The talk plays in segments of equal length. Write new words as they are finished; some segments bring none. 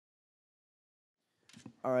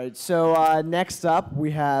All right, so next up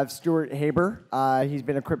we have Stuart Haber. He's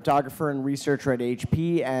been a cryptographer and researcher at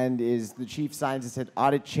HP and is the chief scientist at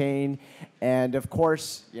Audit Chain. And of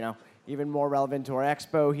course, even more relevant to our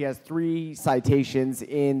expo, he has 3 citations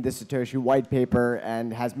in the Satoshi white paper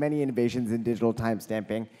and has many innovations in digital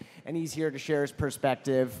timestamping. And he's here to share his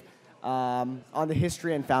perspective on the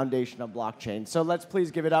history and foundation of blockchain. So let's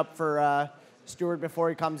please give it up for Stuart before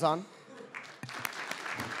he comes on.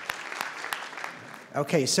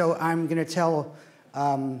 Okay, so I'm going to tell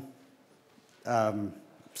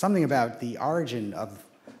something about the origin of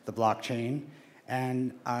the blockchain,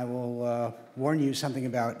 and I will warn you something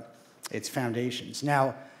about its foundations.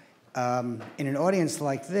 Now, in an audience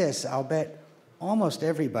like this, I'll bet almost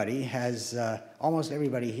everybody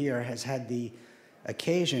here has had the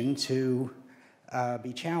occasion to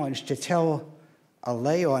be challenged to tell a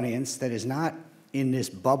lay audience that is not in this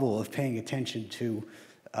bubble of paying attention to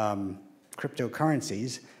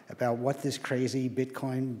cryptocurrencies about what this crazy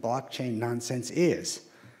Bitcoin blockchain nonsense is,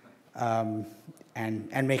 and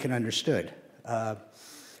make it understood. I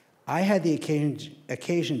had the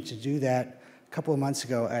occasion to do that a couple of months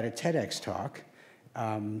ago at a TEDx talk,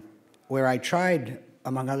 where I tried,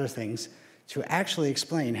 among other things, to actually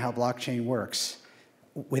explain how blockchain works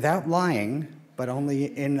without lying, but only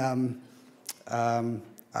in a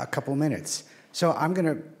couple minutes. So I'm going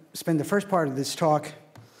to spend the first part of this talk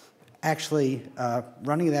actually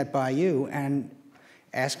running that by you and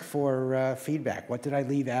ask for feedback. What did I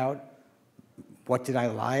leave out? What did I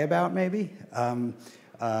lie about, maybe?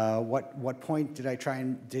 What point did I try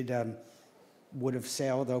and would have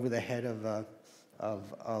sailed over the head of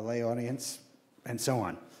a lay audience, and so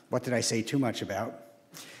on? What did I say too much about?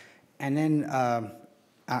 And then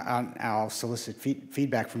I'll solicit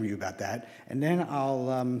feedback from you about that, and then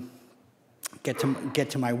I'll get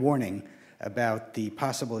to my warning about the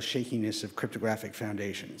possible shakiness of cryptographic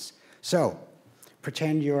foundations. So,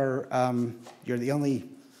 pretend you're the only,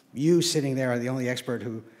 you sitting there are the only expert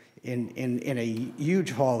who, in a huge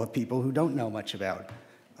hall of people who don't know much about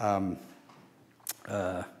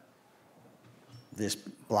this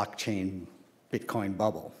blockchain Bitcoin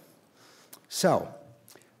bubble. So,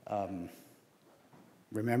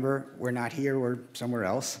 remember, we're not here, we're somewhere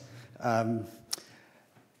else.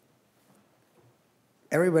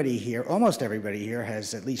 Everybody here, almost everybody here,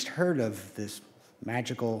 has at least heard of this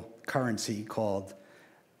magical currency called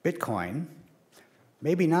Bitcoin.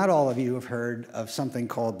 Maybe not all of you have heard of something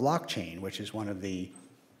called blockchain, which is one of the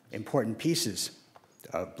important pieces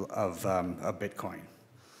of Bitcoin.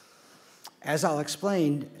 As I'll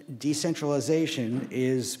explain, decentralization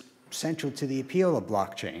is central to the appeal of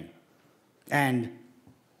blockchain and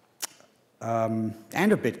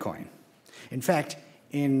of Bitcoin. In fact,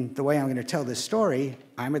 in the way I'm going to tell this story,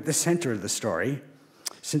 I'm at the center of the story,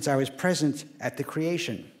 since I was present at the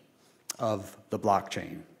creation of the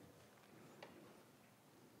blockchain.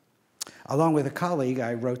 Along with a colleague,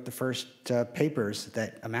 I wrote the first papers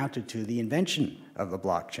that amounted to the invention of the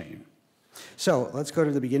blockchain. So let's go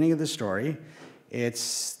to the beginning of the story.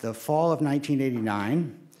 It's the fall of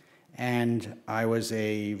 1989, and I was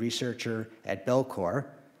a researcher at Bellcore,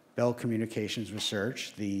 Bell Communications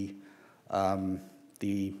Research, the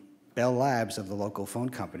Bell Labs of the local phone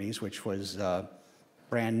companies, which was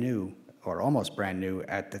brand new, or almost brand new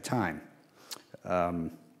at the time. I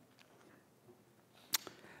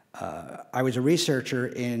was a researcher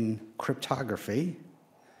in cryptography,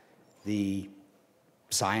 the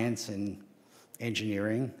science and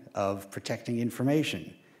engineering of protecting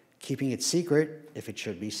information, keeping it secret if it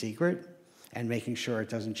should be secret, and making sure it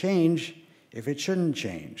doesn't change if it shouldn't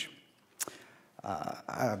change.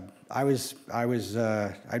 I'd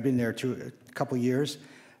been there a couple years.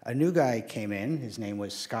 A new guy came in, his name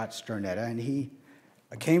was Scott Sternetta, and he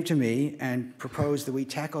came to me and proposed that we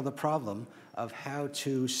tackle the problem of how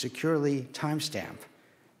to securely timestamp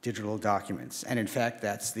digital documents. And in fact,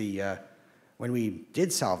 that's when we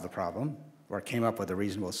did solve the problem, or came up with a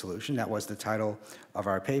reasonable solution, that was the title of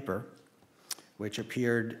our paper, which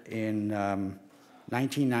appeared in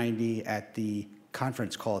 1990 at the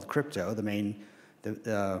conference called Crypto, the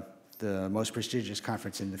most prestigious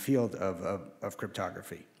conference in the field of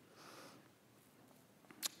cryptography.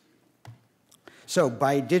 So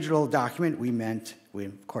by digital document, we meant,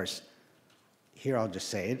 of course, here I'll just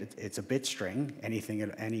say it, it's a bit string, any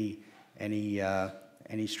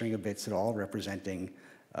string of bits at all representing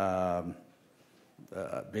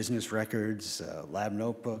business records, lab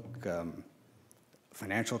notebook,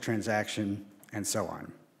 financial transaction, and so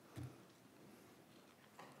on.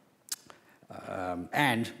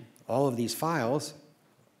 And all of these files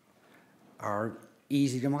are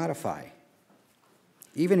easy to modify.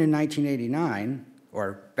 Even in 1989,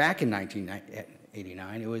 or back in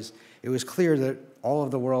 1989, it was clear that all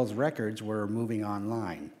of the world's records were moving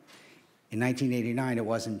online. In 1989, it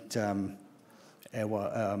wasn't,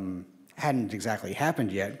 hadn't exactly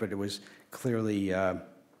happened yet, but it was clearly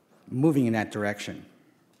moving in that direction.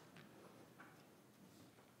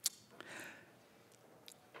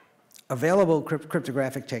 Available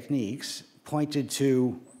cryptographic techniques pointed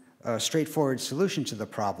to a straightforward solution to the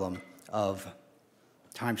problem of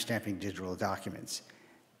timestamping digital documents.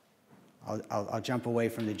 I'll jump away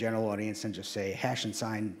from the general audience and just say hash and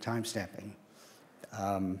sign timestamping.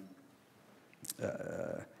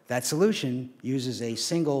 That solution uses a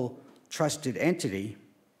single trusted entity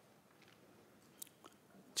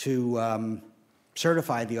to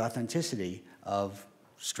certify the authenticity of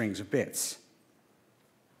strings of bits.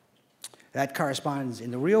 That corresponds in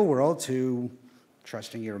the real world to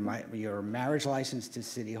trusting your marriage license to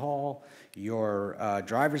City Hall, your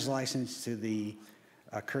driver's license to the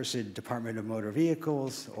accursed Department of Motor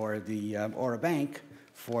Vehicles, or a bank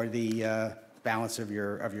for the balance of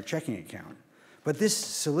your checking account. But this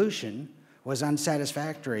solution was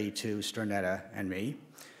unsatisfactory to Stornetta and me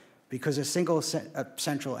because a single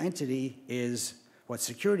central entity is what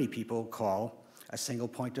security people call a single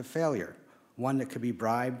point of failure, one that could be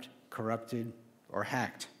bribed, corrupted, or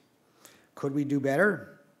hacked. Could we do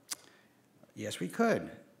better? Yes, we could.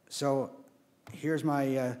 So here's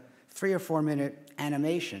my 3 or 4 minute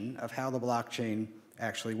animation of how the blockchain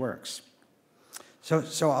actually works.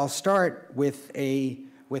 So I'll start with a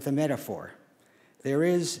metaphor. There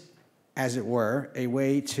is, as it were, a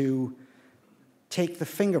way to take the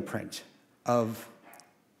fingerprint of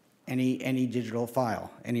any digital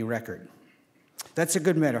file, any record. That's a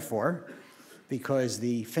good metaphor because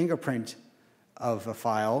the fingerprint of a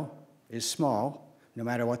file is small, no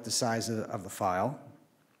matter what the size of the file.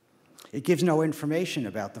 It gives no information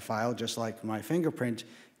about the file, just like my fingerprint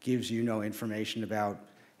gives you no information about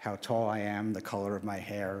how tall I am, the color of my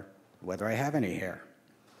hair, whether I have any hair.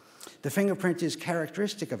 The fingerprint is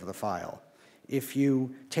characteristic of the file. If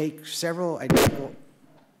you take several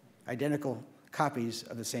identical copies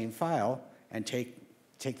of the same file and take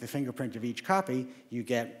the fingerprint of each copy, you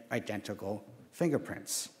get identical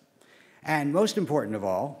fingerprints. And most important of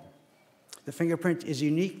all, the fingerprint is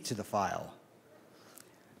unique to the file.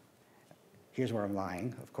 Here's where I'm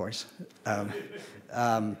lying, of course. But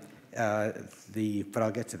I'll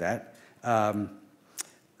get to that.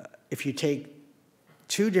 If you take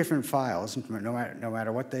 2 different files, no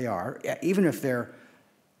matter what they are, even if they're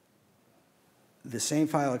the same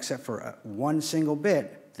file except for 1 single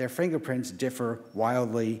bit, their fingerprints differ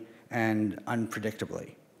wildly and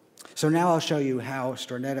unpredictably. So now I'll show you how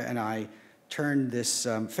Stornetta and I turned this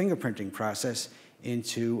fingerprinting process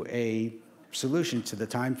into a solution to the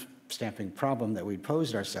timestamping problem that we'd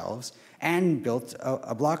posed ourselves and built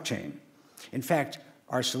a blockchain. In fact,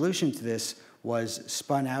 our solution to this was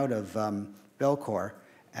spun out of Belcore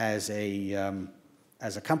as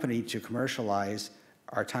a company to commercialize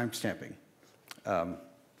our timestamping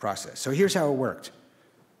process. So here's how it worked.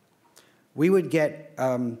 We would get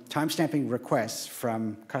timestamping requests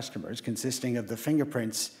from customers consisting of the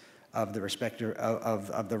fingerprints of the respective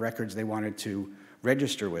of the records they wanted to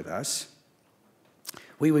register with us.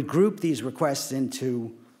 We would group these requests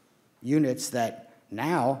into units that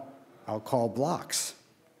now I'll call blocks.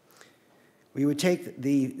 We would take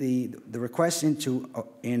the requests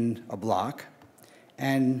in a block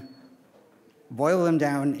and boil them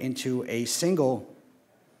down into a single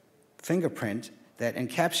fingerprint that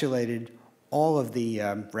encapsulated all of the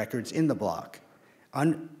records in the block,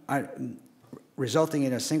 resulting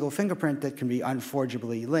in a single fingerprint that can be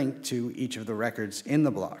unforgeably linked to each of the records in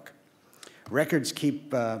the block. Records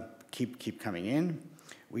keep coming in.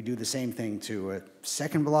 We do the same thing to a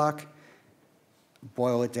second block,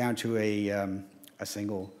 boil it down to a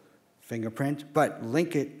single fingerprint, but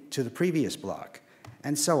link it to the previous block,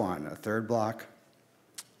 and so on. A third block,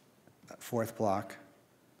 a fourth block.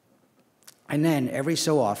 And then every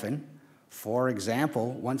so often, for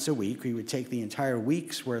example, once a week, we would take the entire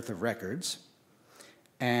week's worth of records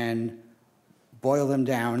and boil them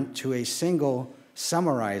down to a single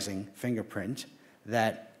summarizing fingerprint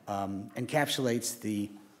that encapsulates the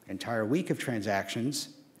entire week of transactions,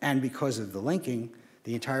 and because of the linking,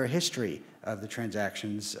 the entire history of the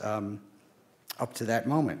transactions up to that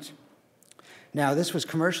moment. Now, this was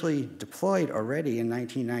commercially deployed already in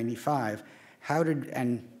 1995.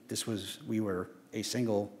 We were a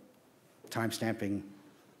single timestamping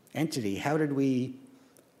entity. How did we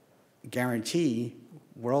guarantee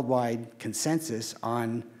worldwide consensus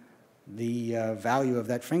on the value of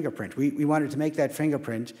that fingerprint? We wanted to make that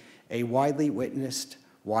fingerprint a widely witnessed,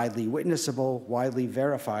 widely witnessable, widely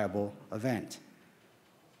verifiable event.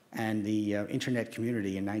 And the internet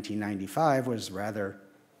community in 1995 was rather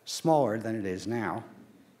smaller than it is now.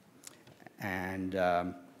 And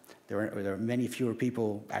there were many fewer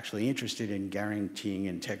people actually interested in guaranteeing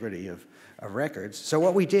integrity of records. So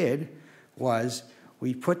what we did was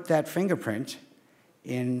we put that fingerprint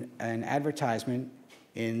in an advertisement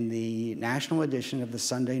in the national edition of the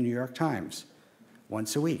Sunday New York Times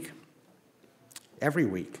once a week, every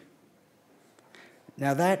week.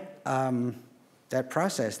 Now that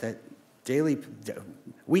process, that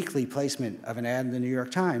weekly placement of an ad in the New York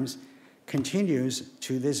Times continues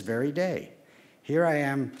to this very day. Here I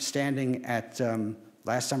am standing at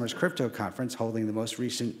last summer's crypto conference holding the most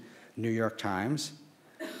recent New York Times.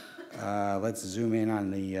 Let's zoom in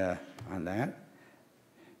on that.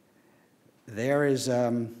 There's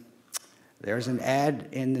an ad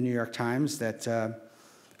in the New York Times that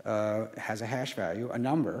has a hash value, a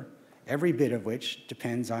number, every bit of which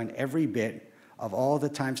depends on every bit of all the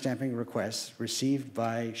timestamping requests received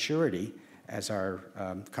by Surety, as our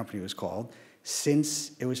company was called,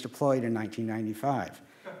 since it was deployed in 1995.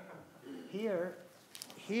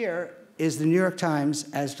 Here is the New York Times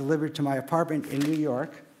as delivered to my apartment in New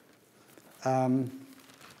York.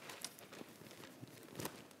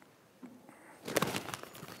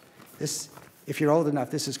 This, if you're old enough,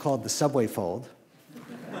 this is called the subway fold.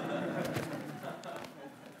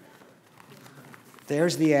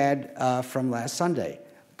 There's the ad from last Sunday.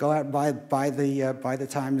 Go out and buy the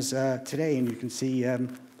Times today, and you can see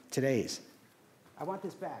today's. I want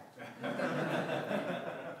this back.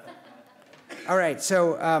 All right,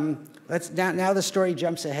 so now the story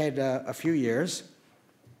jumps ahead a few years.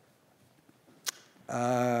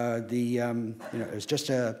 It was just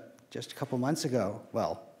a couple months ago.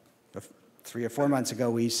 Well, 3 or 4 months ago,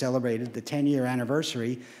 we celebrated the 10-year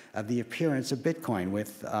anniversary of the appearance of Bitcoin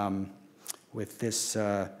with this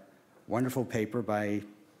wonderful paper by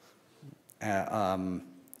a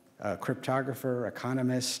cryptographer,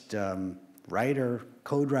 economist, writer,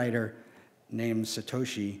 code writer named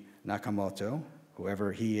Satoshi Nakamoto,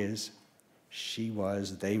 whoever he is, she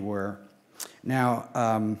was, they were.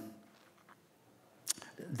 Now,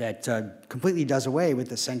 that completely does away with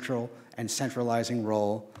the central and centralizing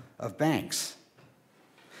role of banks.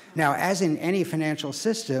 Now, as in any financial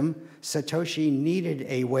system, Satoshi needed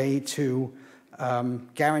a way to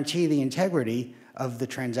guarantee the integrity of the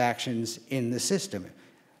transactions in the system.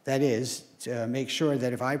 That is, to make sure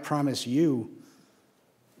that if I promise you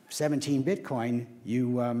 17 Bitcoin,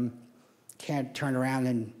 you can't turn around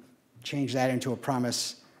and change that into a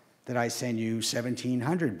promise that I send you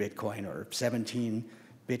 1,700 Bitcoin or 17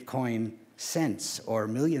 Bitcoin cents or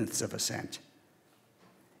millionths of a cent.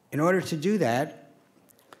 In order to do that,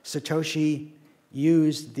 Satoshi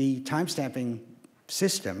used the timestamping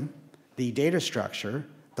system, the data structure,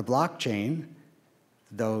 the blockchain,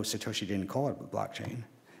 though Satoshi didn't call it a blockchain,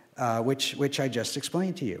 which I just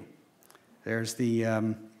explained to you. There's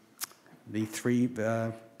the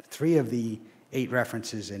three of the 8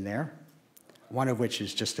 references in there, one of which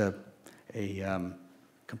is just a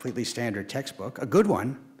completely standard textbook, a good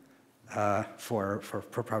one for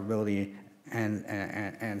probability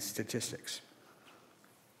and statistics.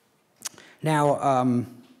 Now,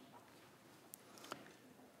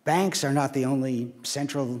 banks are not the only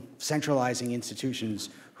centralizing institutions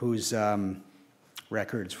whose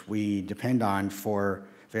records we depend on for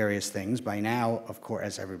various things. By now, of course,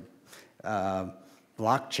 as every the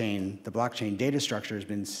blockchain data structure has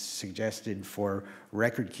been suggested for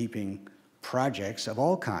record-keeping projects of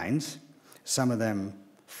all kinds, some of them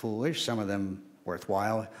foolish, some of them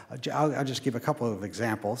worthwhile. I'll just give a couple of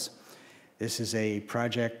examples. This is a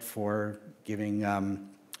project for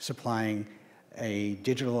supplying a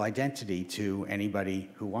digital identity to anybody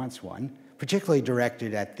who wants one, particularly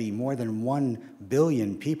directed at the more than 1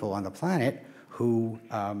 billion people on the planet who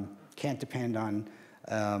can't depend on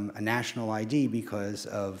a national ID because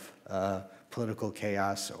of political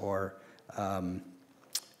chaos or a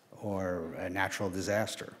natural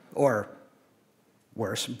disaster, or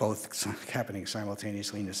worse, both happening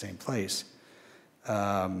simultaneously in the same place.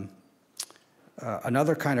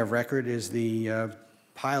 Another kind of record is the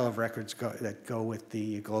pile of records that go with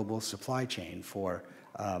the global supply chain for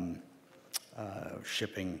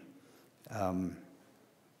shipping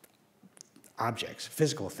objects,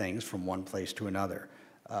 physical things from one place to another.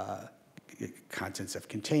 Contents of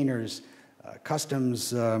containers,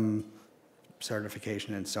 customs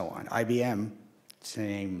certification, and so on. IBM, to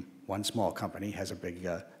name one small company, has a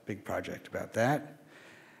big project about that.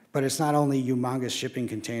 But it's not only humongous shipping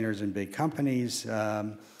containers and big companies.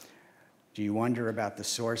 Do you wonder about the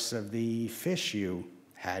source of the fish you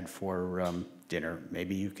had for dinner.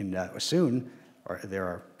 Maybe you can soon, or there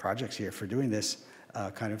are projects here for doing this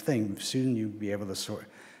kind of thing. Soon you'll be able to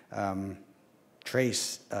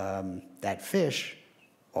trace that fish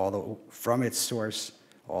from its source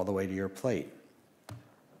all the way to your plate.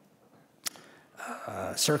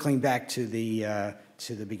 Circling back to the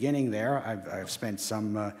beginning there, I've spent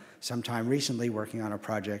some time recently working on a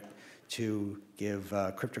project to give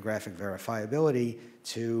cryptographic verifiability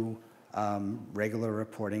to regular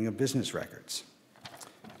reporting of business records.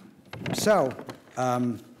 So,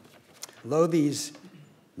 lo these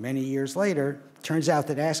many years later, turns out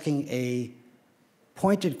that asking a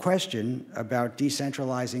pointed question about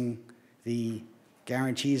decentralizing the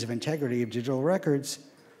guarantees of integrity of digital records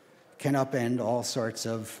can upend all sorts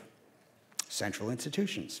of central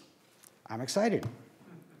institutions. I'm excited.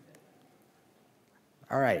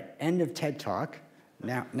 All right, end of TED Talk.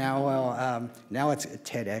 Now it's a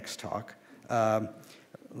TEDx talk.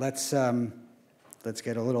 Let's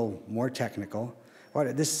get a little more technical. What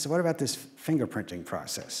about this fingerprinting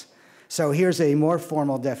process? So here's a more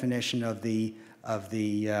formal definition of the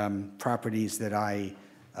properties that I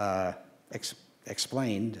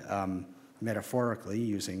explained metaphorically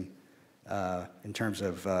using in terms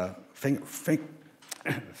of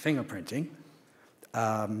fingerprinting.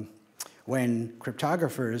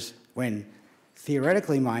 When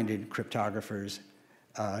theoretically minded cryptographers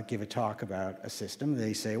give a talk about a system,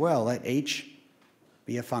 they say, well, let H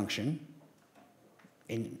be a function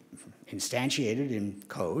instantiated in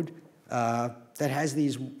code that has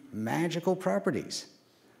these magical properties.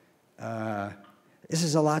 This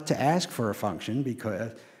is a lot to ask for a function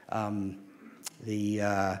because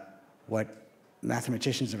what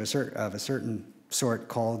mathematicians of a certain sort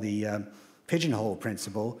call the pigeonhole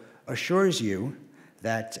principle assures you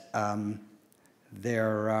that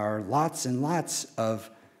there are lots and lots of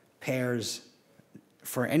pairs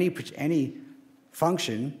for any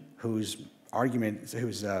function whose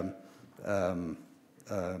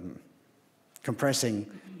compressing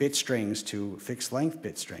bit strings to fixed length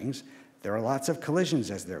bit strings. There are lots of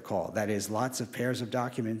collisions, as they're called. That is, lots of pairs of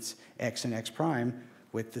documents, x and x prime,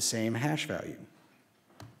 with the same hash value.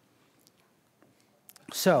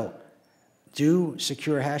 So, do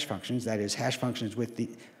secure hash functions, that is, hash functions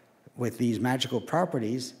with these magical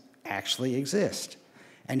properties, actually exist?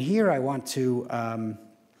 And here I want to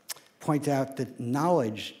point out that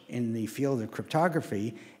knowledge in the field of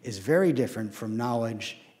cryptography is very different from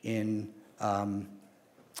knowledge in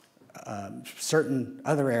certain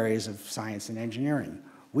other areas of science and engineering.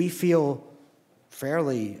 We feel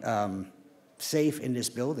fairly safe in this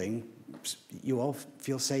building. You all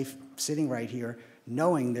feel safe sitting right here,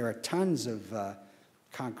 knowing there are tons of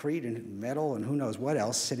concrete and metal and who knows what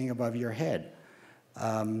else sitting above your head.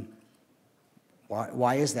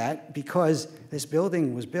 Why is that? Because this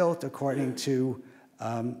building was built according to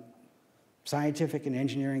scientific and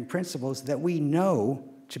engineering principles that we know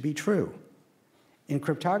to be true. In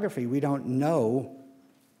cryptography, we don't know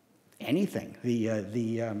anything.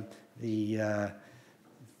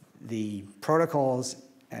 The protocols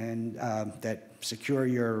and that secure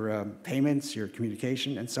your payments, your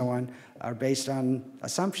communication, and so on, are based on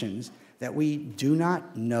assumptions that we do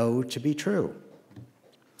not know to be true.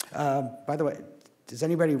 By the way, does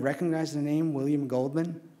anybody recognize the name William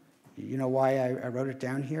Goldman? You know why I wrote it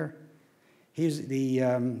down here? He's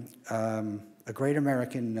a great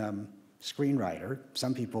American screenwriter.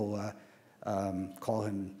 Some people call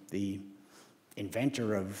him the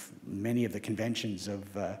inventor of many of the conventions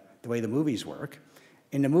of the way the movies work.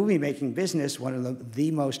 In the movie-making business, one of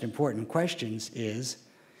the most important questions is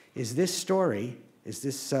this story, is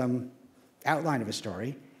this outline of a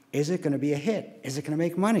story, is it going to be a hit? Is it going to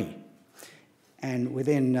make money? And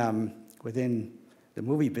within the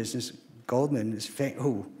movie business, Goldman is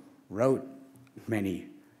who wrote many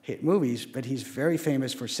hit movies, but he's very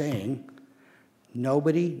famous for saying,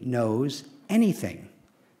 nobody knows anything.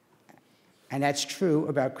 And that's true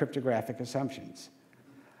about cryptographic assumptions.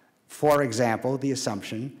 For example, the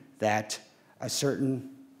assumption that a certain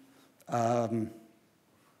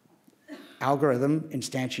algorithm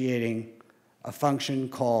instantiating a function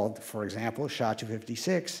called, for example,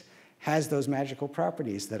 SHA-256, has those magical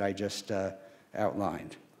properties that I just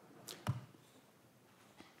outlined.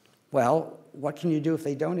 Well, what can you do if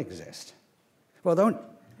they don't exist? Well, don't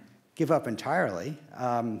give up entirely,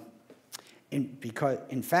 because,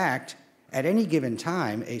 in fact, at any given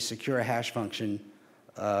time, a secure hash function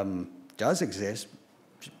does exist,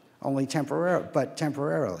 but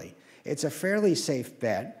temporarily. It's a fairly safe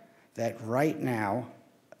bet that right now,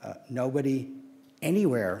 nobody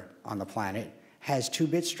anywhere on the planet has two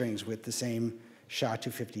bit strings with the same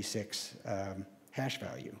SHA-256 hash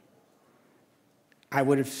value. I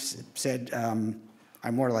would have said,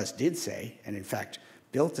 I more or less did say, and in fact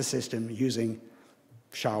built the system using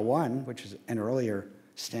SHA-1, which is an earlier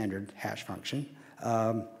standard hash function,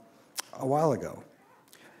 a while ago.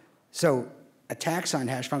 So attacks on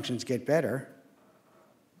hash functions get better.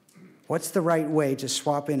 What's the right way to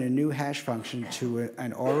swap in a new hash function to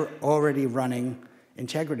an already running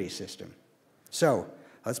integrity system? So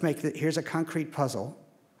let's make here's a concrete puzzle.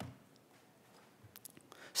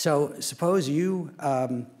 So suppose you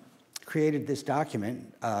created this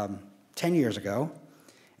document 10 years ago,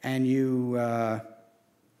 and you,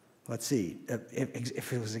 let's see,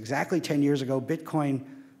 if it was exactly 10 years ago, Bitcoin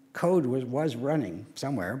code was running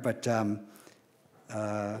somewhere, but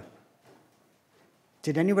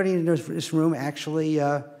did anybody in this room actually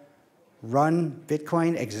run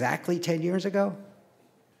Bitcoin exactly 10 years ago?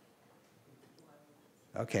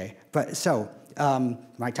 Okay, but so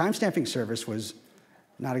my timestamping service was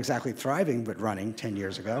not exactly thriving, but running 10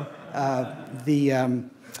 years ago.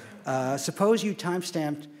 Suppose you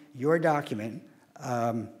timestamped your document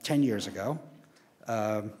 10 years ago.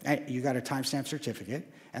 You got a timestamp certificate,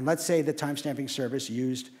 and let's say the timestamping service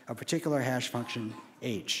used a particular hash function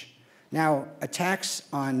H. Now, attacks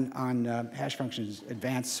on hash functions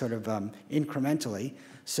advance sort of incrementally.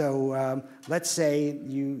 So let's say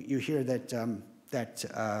you hear that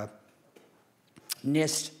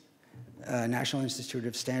NIST, National Institute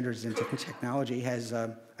of Standards and Technology, has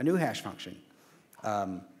a new hash function,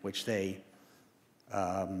 which they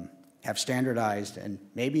have standardized, and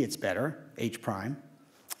maybe it's better, H prime.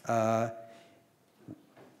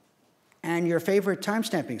 And your favorite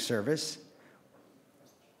timestamping service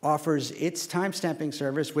offers its timestamping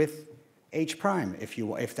service with H prime,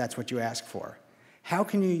 if that's what you ask for. How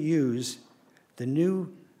can you use the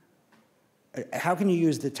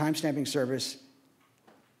timestamping service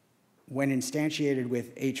when instantiated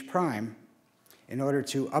with H prime in order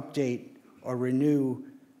to update or renew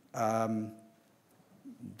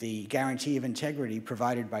the guarantee of integrity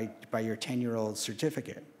provided by your 10-year-old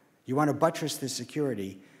certificate? You want to buttress the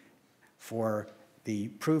security for the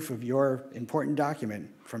proof of your important document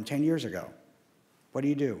from 10 years ago. What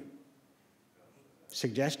do?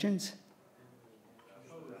 Suggestions?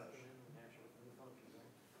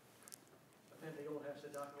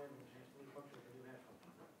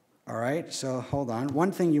 All right, so hold on.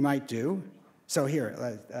 One thing you might do, so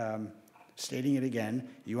here, stating it again,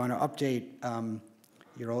 you want to update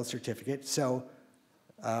your old certificate. So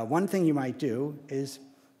one thing you might do is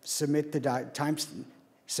submit a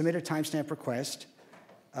timestamp request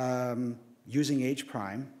using H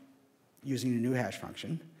prime, using the new hash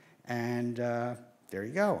function, and there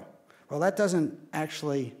you go. Well, that doesn't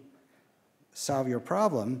actually solve your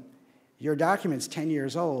problem. Your document's 10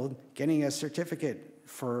 years old. Getting a certificate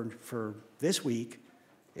for this week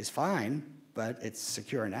is fine, but it's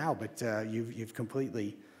secure now. But you've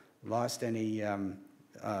completely lost any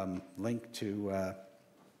link to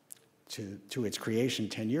its creation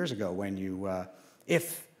 10 years ago when you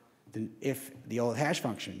if the old hash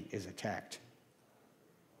function is attacked.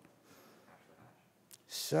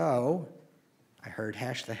 So I heard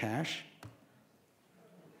hash the hash.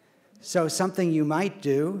 So something you might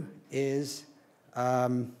do is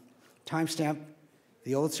timestamp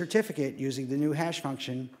the old certificate using the new hash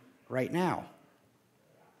function right now.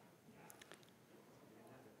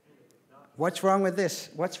 What's wrong with this?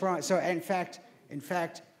 What's wrong? So in fact,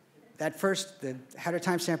 that first, how to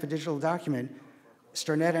timestamp a digital document,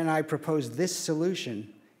 Stornetta and I proposed this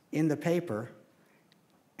solution in the paper,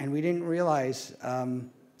 and we didn't realize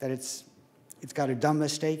that it's got a dumb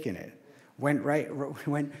mistake in it. Went right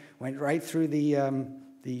through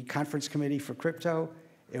the conference committee for crypto.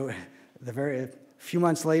 A few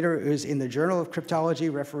months later, it was in the Journal of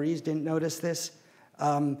Cryptology. Referees didn't notice this.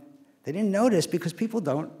 They didn't notice because people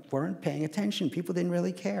weren't paying attention. People didn't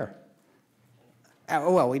really care.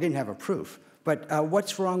 Well, we didn't have a proof. But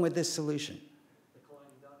what's wrong with this solution? The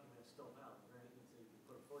colliding document is still valid.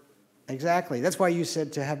 Put a forgery in it. Exactly. That's why you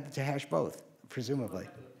said to hash both, presumably.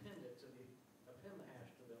 Append the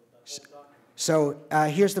hash to the whole document. So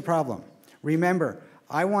here's the problem. Remember,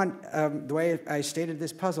 I want, the way I stated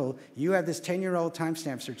this puzzle, you have this 10-year-old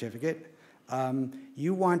timestamp certificate.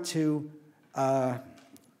 You want to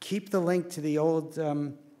keep the link to the old,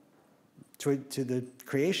 to the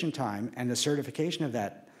creation time and the certification of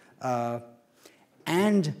that,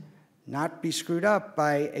 and not be screwed up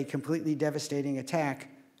by a completely devastating attack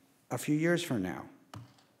a few years from now.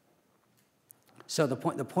 So the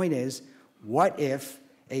point is, what if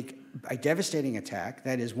a devastating attack,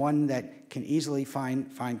 that is one that can easily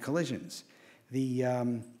find collisions, the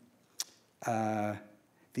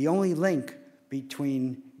only link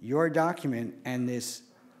between your document and this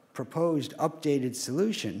proposed updated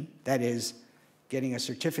solution, that is, getting a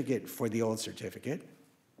certificate for the old certificate,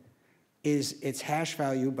 is its hash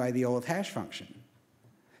value by the old hash function.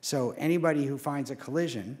 So anybody who finds a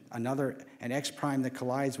collision, an X prime that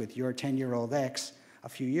collides with your 10-year-old X a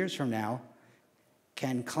few years from now,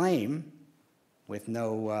 can claim, with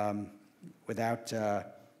without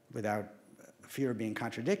fear of being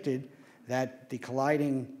contradicted, that the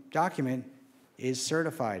colliding document is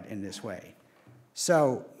certified in this way.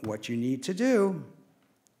 So what you need to do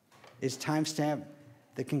is timestamp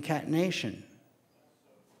the concatenation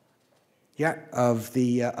of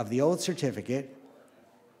the old certificate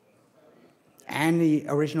and the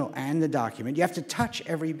original and the document. You have to touch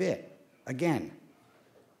every bit again.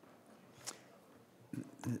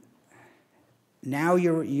 Now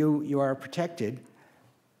you are protected.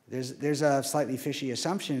 There's a slightly fishy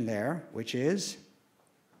assumption there, which is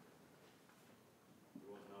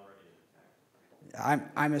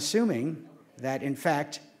I'm assuming that, in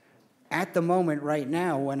fact, at the moment right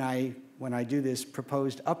now, when I do this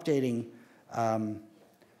proposed updating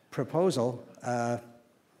proposal,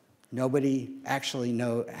 nobody actually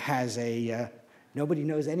nobody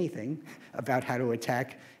knows anything about how to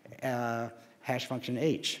attack hash function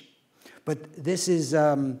H. But this is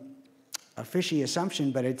a fishy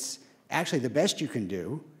assumption, but it's actually the best you can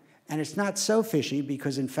do, and it's not so fishy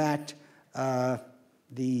because, in fact, I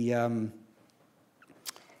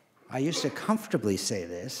used to comfortably say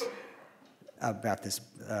this about this,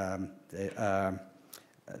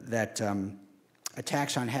 that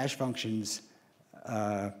attacks on hash functions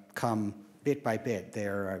come bit by bit.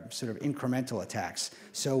 They're sort of incremental attacks.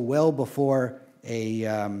 So well before a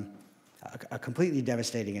completely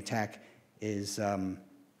devastating attack is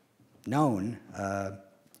known,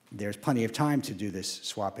 there's plenty of time to do this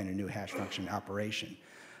swap in a new hash function operation.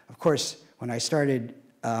 Of course, when I started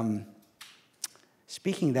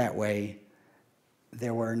speaking that way,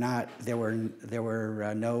 there were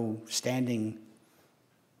no standing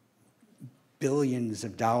billions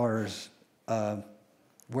of dollars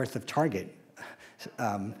worth of target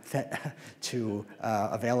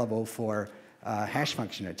available for hash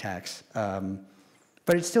function attacks.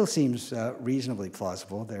 But it still seems reasonably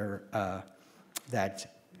plausible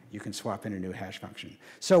that you can swap in a new hash function.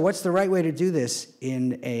 So what's the right way to do this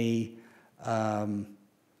in a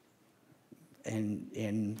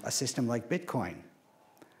system like Bitcoin?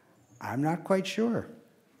 I'm not quite sure.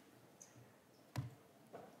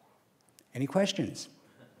 Any questions?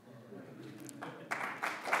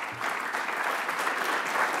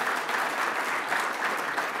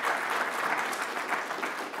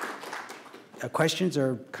 Questions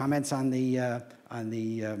or comments on the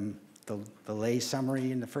lay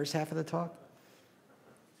summary in the first half of the talk?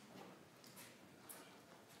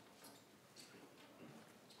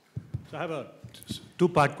 So I have a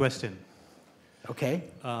two-part question. Okay.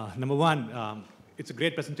 Number one, it's a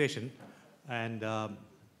great presentation. And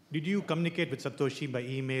did you communicate with Satoshi by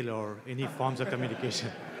email or any forms of communication?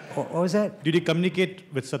 What was that? Did you communicate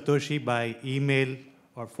with Satoshi by email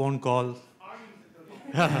or phone call?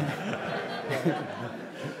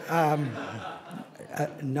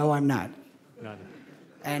 No, I'm not. No.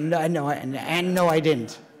 And no, I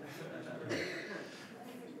didn't.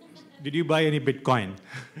 Did you buy any Bitcoin?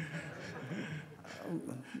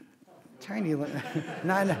 Tiny,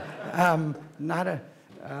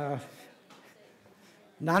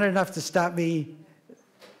 not enough to stop me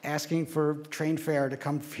asking for train fare to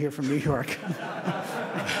come here from New York.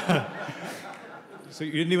 So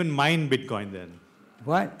you didn't even mine Bitcoin then?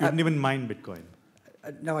 What? You didn't even mine Bitcoin?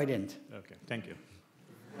 No, I didn't. Okay, thank you.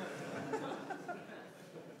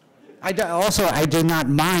 I do not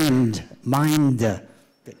mind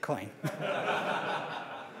Bitcoin.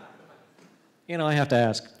 You know, I have to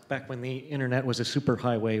ask, back when the internet was a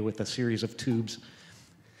superhighway with a series of tubes,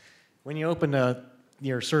 when you opened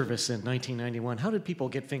your service in 1991, how did people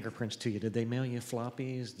get fingerprints to you? Did they mail you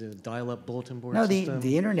floppies, the dial-up bulletin board No, system?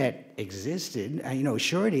 the internet existed. You know,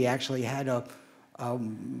 Surety actually had a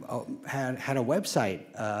website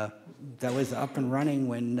that was up and running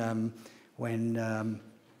when the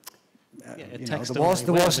Wall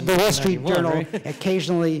Street Journal right?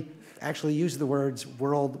 occasionally actually used the words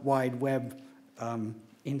World Wide Web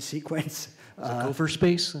in sequence. Gopher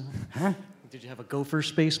Space? Huh? Did you have a Gopher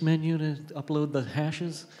Space menu to upload the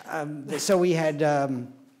hashes? So we had, there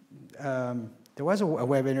was a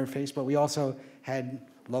web interface, but we also had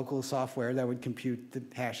local software that would compute the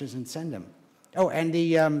hashes and send them. Oh, and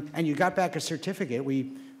you got back a certificate.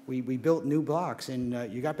 We built new blocks,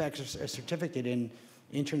 and you got back a certificate in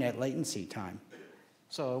internet latency time.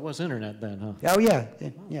 So it was internet then, huh? Oh yeah,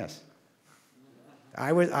 yes.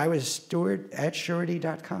 I was Stuart at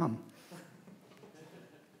surety.com.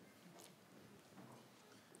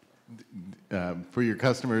 For your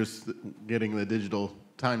customers getting the digital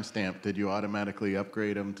timestamp, did you automatically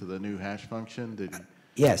upgrade them to the new hash function? Did you?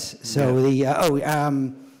 Yes. So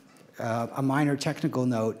a minor technical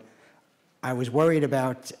note. I was worried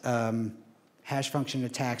about hash function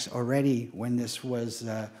attacks already when this was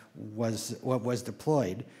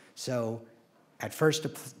deployed. So at first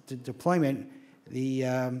deployment,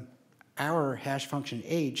 our hash function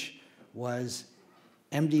H was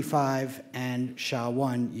MD5 and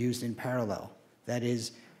SHA-1 used in parallel. That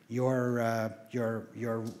is, your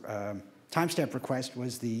timestamp request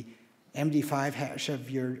was the MD5 hash of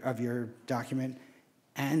your document,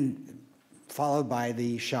 and followed by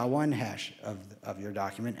the SHA-1 hash of your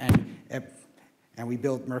document, and we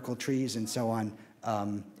built Merkle trees and so on,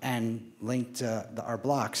 and linked our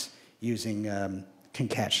blocks using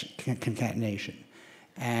concatenation.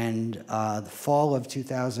 And the fall of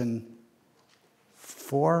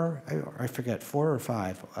 2004, I forget, 4 or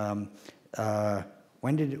 5.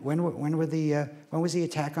 When was the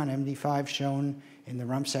attack on MD5 shown in the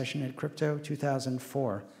rump session at Crypto?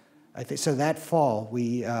 2004. I think so. That fall,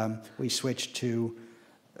 we switched to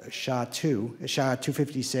SHA-2,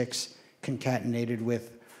 SHA-256 concatenated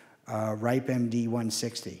with RIPE MD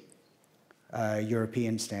 160,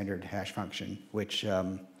 European standard hash function, which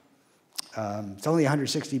it's only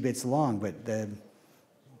 160 bits long, but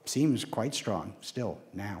seems quite strong still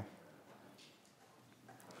now.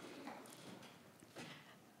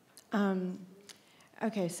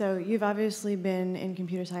 Okay, so you've obviously been in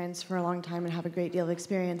computer science for a long time and have a great deal of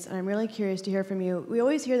experience, and I'm really curious to hear from you. We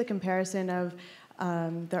always hear the comparison of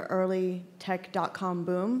the early tech .com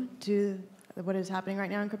boom to what is happening right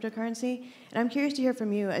now in cryptocurrency, and I'm curious to hear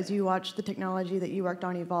from you as you watch the technology that you worked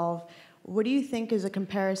on evolve. What do you think is a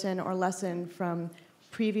comparison or lesson from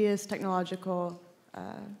previous technological,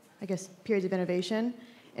 I guess, periods of innovation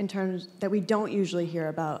in terms that we don't usually hear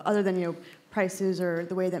about, other than prices or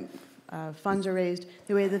the way that funds are raised,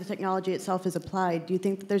 the way that the technology itself is applied? Do you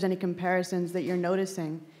think that there's any comparisons that you're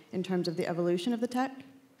noticing in terms of the evolution of the tech?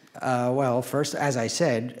 Well, first, as I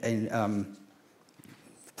said, and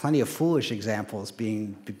plenty of foolish examples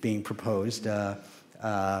being proposed, but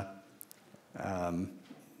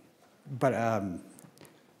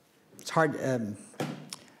it's hard.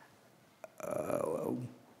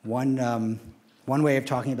 One way of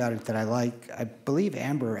talking about it that I like, I believe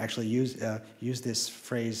Amber actually used this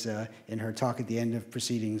phrase in her talk at the end of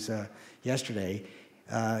proceedings yesterday.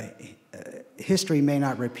 History may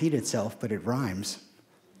not repeat itself, but it rhymes.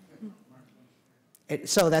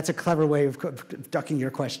 So that's a clever way of ducking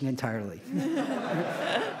your question entirely,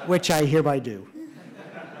 which I hereby do.